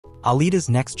Alita's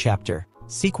next chapter.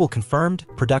 Sequel confirmed,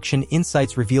 production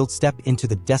insights revealed. Step into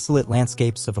the desolate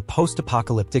landscapes of a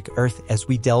post-apocalyptic Earth as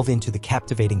we delve into the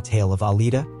captivating tale of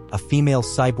Alita, a female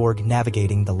cyborg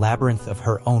navigating the labyrinth of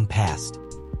her own past.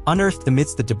 Unearthed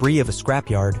amidst the debris of a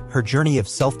scrapyard, her journey of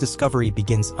self-discovery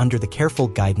begins under the careful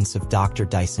guidance of Dr.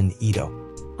 Dyson Ito.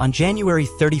 On January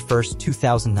 31,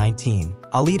 2019,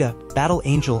 Alita, Battle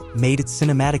Angel made its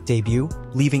cinematic debut,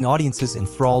 leaving audiences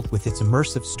enthralled with its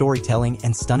immersive storytelling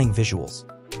and stunning visuals.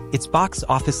 Its box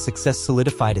office success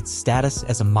solidified its status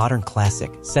as a modern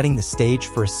classic, setting the stage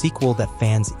for a sequel that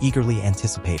fans eagerly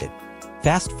anticipated.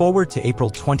 Fast forward to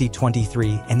April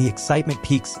 2023 and the excitement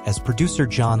peaks as producer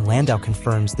John Landau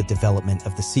confirms the development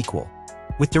of the sequel.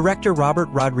 With director Robert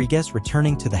Rodriguez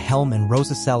returning to the helm and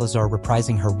Rosa Salazar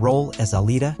reprising her role as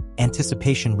Alita,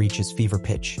 anticipation reaches fever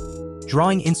pitch.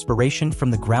 Drawing inspiration from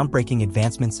the groundbreaking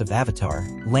advancements of Avatar,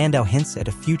 Landau hints at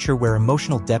a future where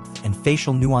emotional depth and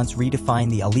facial nuance redefine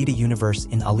the Alita universe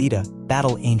in Alita,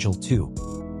 Battle Angel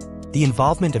 2. The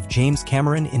involvement of James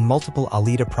Cameron in multiple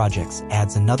Alita projects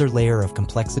adds another layer of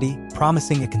complexity,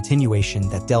 promising a continuation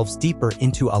that delves deeper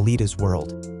into Alita's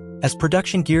world. As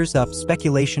production gears up,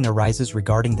 speculation arises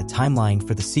regarding the timeline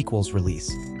for the sequel's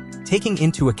release. Taking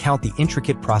into account the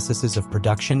intricate processes of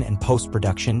production and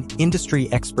post-production, industry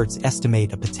experts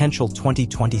estimate a potential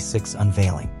 2026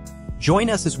 unveiling.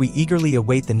 Join us as we eagerly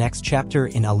await the next chapter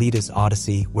in Alita's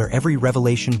Odyssey, where every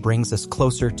revelation brings us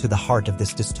closer to the heart of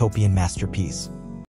this dystopian masterpiece.